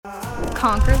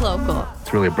Conquer Local.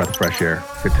 It's really a breath of fresh air.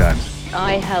 Good times.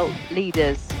 I help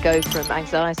leaders go from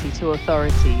anxiety to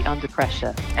authority under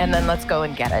pressure. And then let's go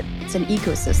and get it. It's an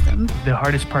ecosystem. The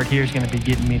hardest part here is going to be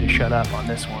getting me to shut up on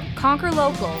this one. Conquer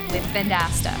Local with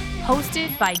Vendasta,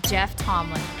 hosted by Jeff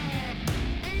Tomlin.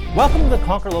 Welcome to the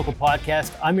Conquer Local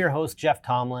podcast. I'm your host, Jeff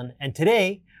Tomlin, and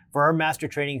today, for our Master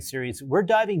Training Series, we're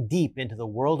diving deep into the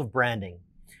world of branding.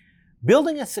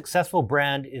 Building a successful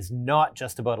brand is not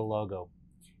just about a logo.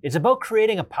 It's about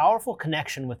creating a powerful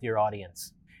connection with your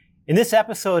audience. In this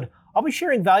episode, I'll be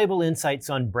sharing valuable insights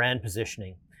on brand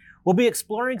positioning. We'll be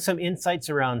exploring some insights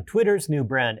around Twitter's new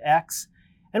brand X,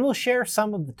 and we'll share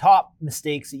some of the top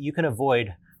mistakes that you can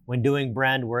avoid when doing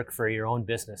brand work for your own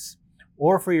business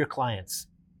or for your clients.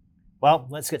 Well,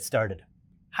 let's get started.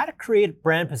 How to create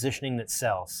brand positioning that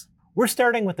sells. We're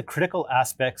starting with the critical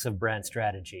aspects of brand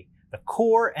strategy, the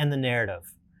core and the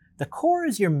narrative. The core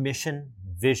is your mission,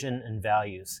 vision, and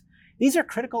values. These are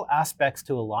critical aspects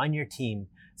to align your team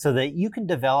so that you can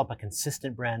develop a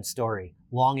consistent brand story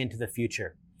long into the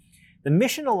future. The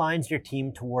mission aligns your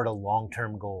team toward a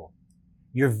long-term goal.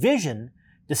 Your vision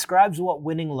describes what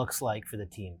winning looks like for the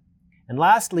team. And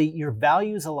lastly, your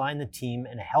values align the team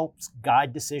and helps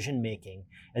guide decision-making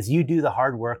as you do the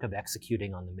hard work of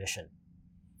executing on the mission.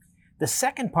 The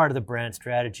second part of the brand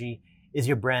strategy is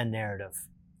your brand narrative.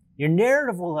 Your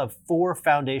narrative will have 4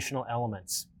 foundational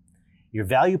elements: your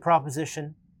value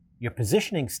proposition, your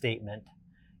positioning statement,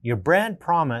 your brand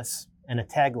promise, and a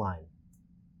tagline.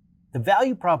 The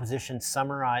value proposition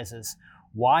summarizes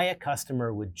why a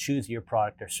customer would choose your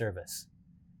product or service.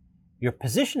 Your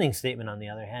positioning statement, on the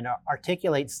other hand,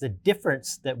 articulates the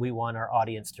difference that we want our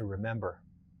audience to remember.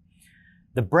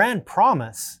 The brand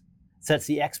promise sets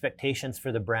the expectations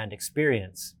for the brand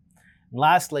experience. And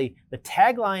lastly, the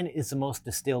tagline is the most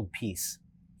distilled piece.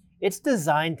 It's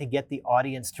designed to get the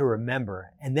audience to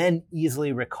remember and then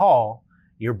easily recall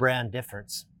your brand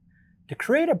difference. To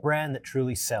create a brand that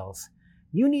truly sells,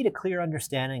 you need a clear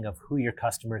understanding of who your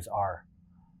customers are,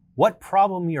 what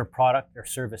problem your product or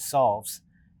service solves,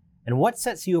 and what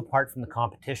sets you apart from the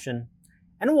competition,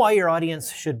 and why your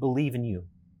audience should believe in you.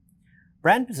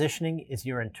 Brand positioning is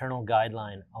your internal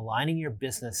guideline, aligning your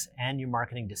business and your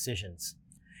marketing decisions.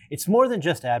 It's more than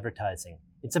just advertising.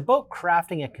 It's about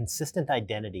crafting a consistent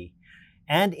identity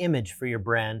and image for your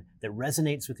brand that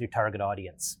resonates with your target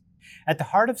audience. At the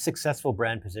heart of successful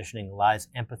brand positioning lies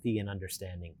empathy and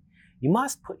understanding. You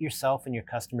must put yourself in your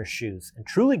customers' shoes and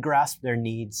truly grasp their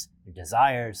needs, their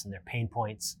desires, and their pain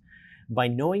points. By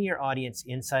knowing your audience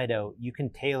inside out, you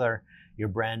can tailor your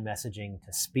brand messaging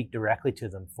to speak directly to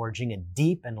them, forging a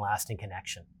deep and lasting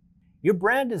connection. Your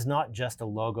brand is not just a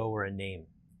logo or a name.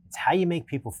 It's how you make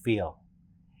people feel.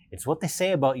 It's what they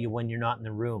say about you when you're not in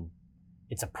the room.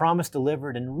 It's a promise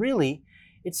delivered, and really,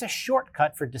 it's a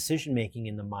shortcut for decision-making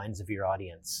in the minds of your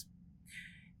audience.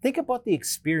 Think about the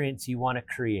experience you want to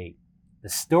create, the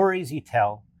stories you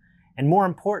tell, and more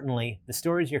importantly, the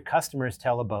stories your customers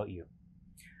tell about you.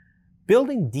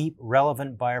 Building deep,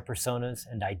 relevant buyer personas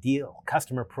and ideal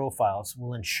customer profiles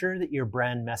will ensure that your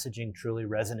brand messaging truly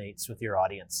resonates with your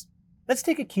audience. Let's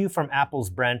take a cue from Apple's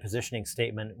brand positioning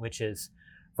statement, which is,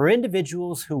 for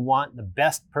individuals who want the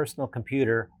best personal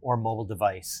computer or mobile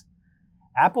device.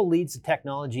 Apple leads the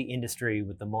technology industry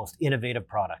with the most innovative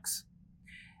products.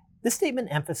 This statement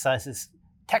emphasizes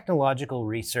technological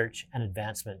research and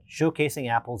advancement, showcasing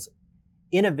Apple's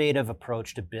innovative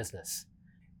approach to business.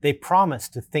 They promise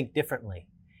to think differently.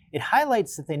 It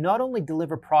highlights that they not only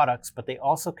deliver products, but they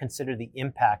also consider the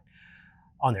impact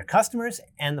on their customers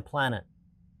and the planet.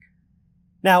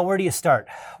 Now, where do you start?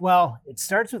 Well, it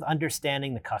starts with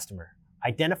understanding the customer,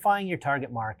 identifying your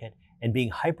target market, and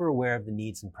being hyper-aware of the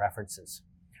needs and preferences.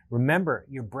 Remember,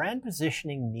 your brand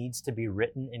positioning needs to be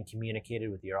written and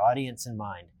communicated with your audience in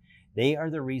mind. They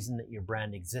are the reason that your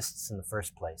brand exists in the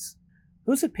first place.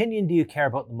 Whose opinion do you care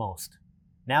about the most?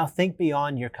 Now think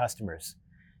beyond your customers.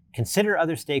 Consider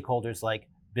other stakeholders like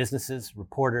businesses,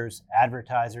 reporters,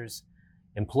 advertisers,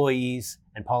 employees,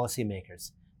 and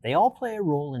policymakers. They all play a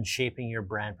role in shaping your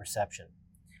brand perception.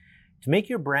 To make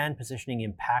your brand positioning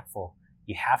impactful,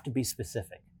 you have to be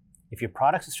specific. If your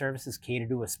products and services cater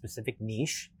to a specific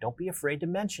niche, don't be afraid to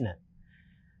mention it.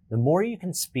 The more you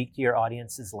can speak to your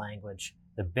audience's language,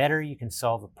 the better you can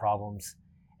solve the problems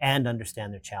and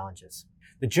understand their challenges.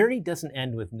 The journey doesn't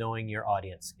end with knowing your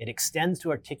audience. It extends to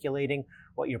articulating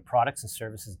what your products and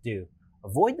services do.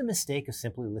 Avoid the mistake of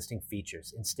simply listing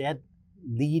features. Instead,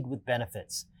 lead with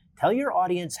benefits. Tell your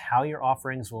audience how your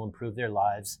offerings will improve their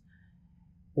lives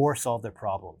or solve their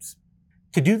problems.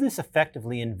 To do this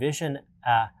effectively, envision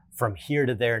a from here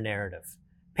to there narrative.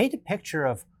 Paint a picture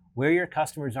of where your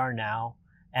customers are now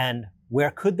and Where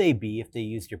could they be if they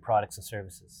used your products and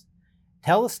services?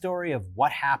 Tell the story of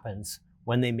what happens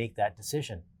when they make that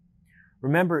decision.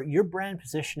 Remember, your brand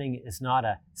positioning is not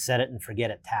a set it and forget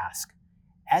it task.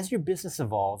 As your business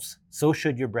evolves, so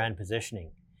should your brand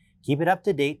positioning. Keep it up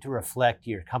to date to reflect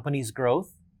your company's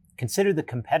growth, consider the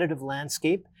competitive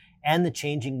landscape, and the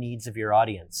changing needs of your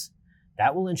audience.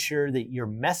 That will ensure that your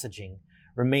messaging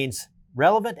remains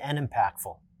relevant and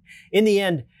impactful. In the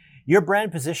end, your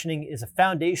brand positioning is a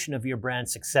foundation of your brand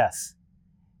success.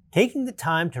 Taking the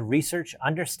time to research,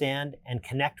 understand, and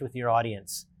connect with your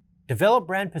audience. Develop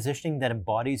brand positioning that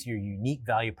embodies your unique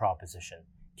value proposition,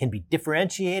 can be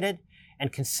differentiated,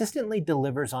 and consistently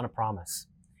delivers on a promise.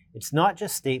 It's not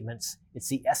just statements, it's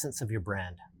the essence of your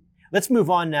brand. Let's move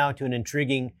on now to an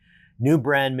intriguing new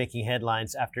brand making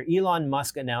headlines after Elon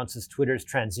Musk announces Twitter's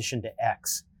transition to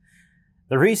X.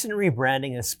 The recent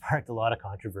rebranding has sparked a lot of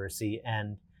controversy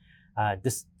and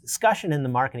discussion in the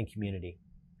marketing community.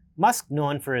 Musk,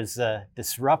 known for his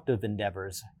disruptive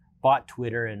endeavors, bought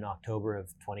Twitter in October of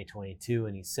 2022,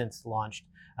 and he's since launched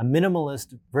a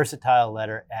minimalist, versatile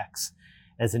letter X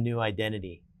as a new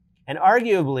identity, and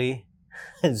arguably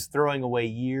is throwing away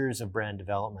years of brand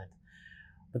development.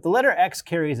 But the letter X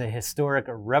carries a historic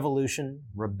revolution,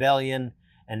 rebellion,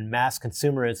 and mass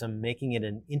consumerism, making it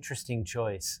an interesting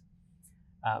choice.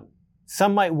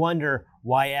 Some might wonder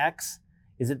why X?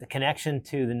 Is it the connection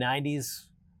to the 90s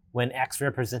when X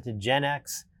represented Gen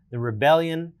X, the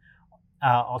rebellion,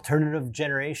 alternative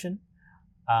generation?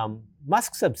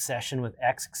 Musk's obsession with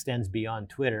X extends beyond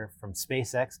Twitter, from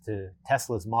SpaceX to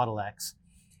Tesla's Model X,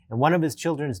 and one of his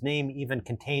children's name even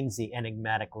contains the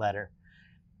enigmatic letter.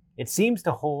 It seems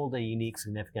to hold a unique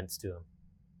significance to him.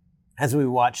 As we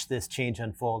watch this change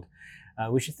unfold,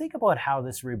 we should think about how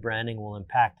this rebranding will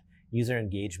impact user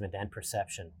engagement and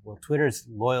perception. Will Twitter's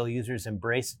loyal users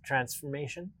embrace the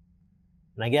transformation?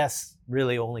 And I guess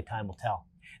really only time will tell.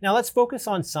 Now let's focus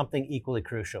on something equally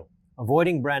crucial,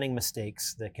 avoiding branding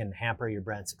mistakes that can hamper your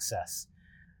brand success.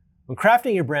 When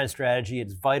crafting your brand strategy,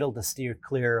 it's vital to steer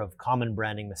clear of common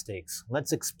branding mistakes.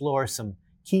 Let's explore some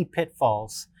key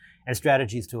pitfalls and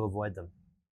strategies to avoid them.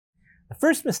 The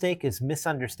first mistake is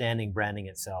misunderstanding branding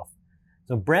itself.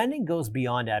 So branding goes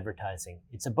beyond advertising.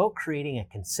 It's about creating a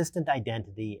consistent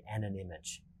identity and an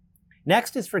image.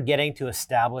 Next is forgetting to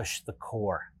establish the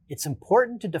core. It's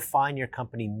important to define your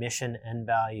company mission and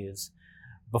values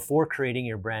before creating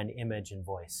your brand image and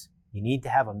voice. You need to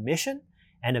have a mission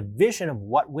and a vision of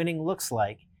what winning looks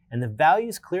like, and the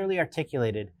values clearly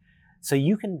articulated so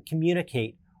you can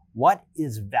communicate what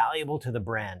is valuable to the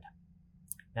brand.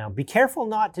 Now, be careful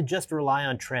not to just rely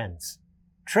on trends.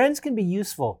 Trends can be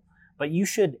useful, but you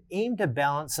should aim to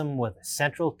balance them with a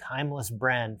central, timeless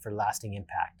brand for lasting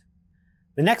impact.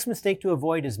 The next mistake to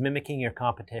avoid is mimicking your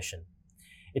competition.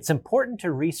 It's important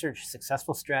to research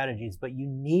successful strategies, but you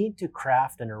need to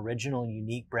craft an original,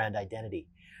 unique brand identity.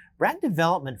 Brand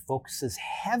development focuses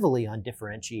heavily on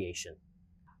differentiation.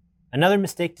 Another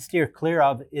mistake to steer clear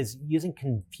of is using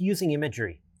confusing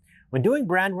imagery. When doing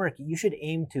brand work, you should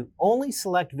aim to only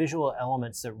select visual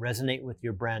elements that resonate with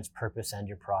your brand's purpose and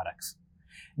your products.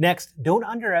 Next, don't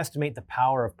underestimate the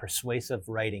power of persuasive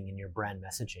writing in your brand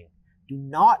messaging. Do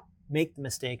not make the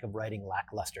mistake of writing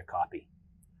lackluster copy.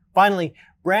 Finally,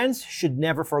 brands should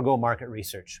never forego market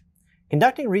research.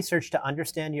 Conducting research to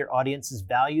understand your audience's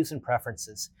values and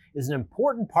preferences is an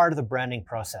important part of the branding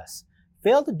process.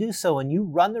 Fail to do so and you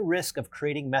run the risk of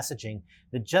creating messaging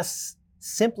that just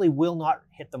simply will not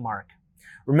hit the mark.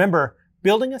 Remember,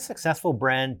 building a successful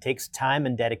brand takes time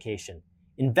and dedication.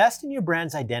 Invest in your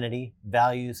brand's identity,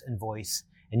 values, and voice,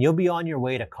 and you'll be on your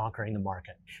way to conquering the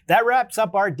market. That wraps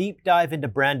up our deep dive into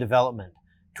brand development,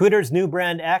 Twitter's new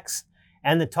brand X,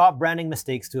 and the top branding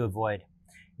mistakes to avoid.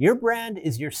 Your brand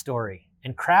is your story,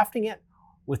 and crafting it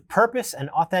with purpose and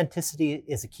authenticity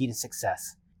is a key to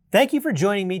success. Thank you for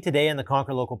joining me today on the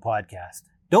Conquer Local podcast.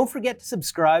 Don't forget to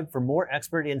subscribe for more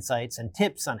expert insights and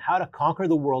tips on how to conquer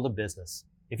the world of business.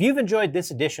 If you've enjoyed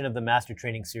this edition of the Master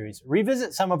Training Series,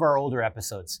 revisit some of our older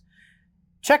episodes.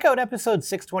 Check out episode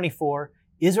 624,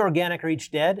 Is Organic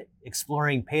Reach Dead?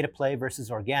 Exploring pay-to-play versus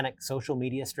organic social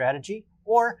media strategy,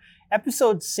 or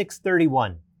episode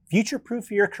 631,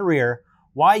 Future-Proof Your Career,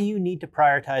 Why You Need to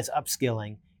Prioritize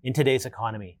Upskilling in Today's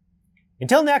Economy.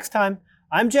 Until next time,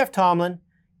 I'm Jeff Tomlin.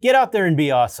 Get out there and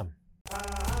be awesome.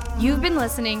 You've been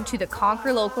listening to the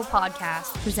Conquer Local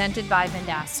podcast presented by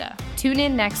Vendasta. Tune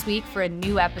in next week for a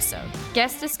new episode.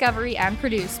 Guest discovery and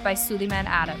produced by Suleiman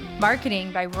Adam.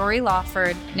 Marketing by Rory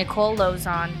Lawford, Nicole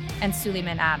Lozon, and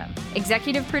Suleiman Adam.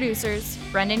 Executive producers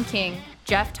Brendan King,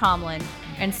 Jeff Tomlin,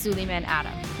 and Suleiman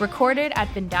Adam. Recorded at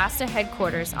Vendasta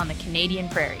headquarters on the Canadian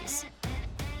Prairies.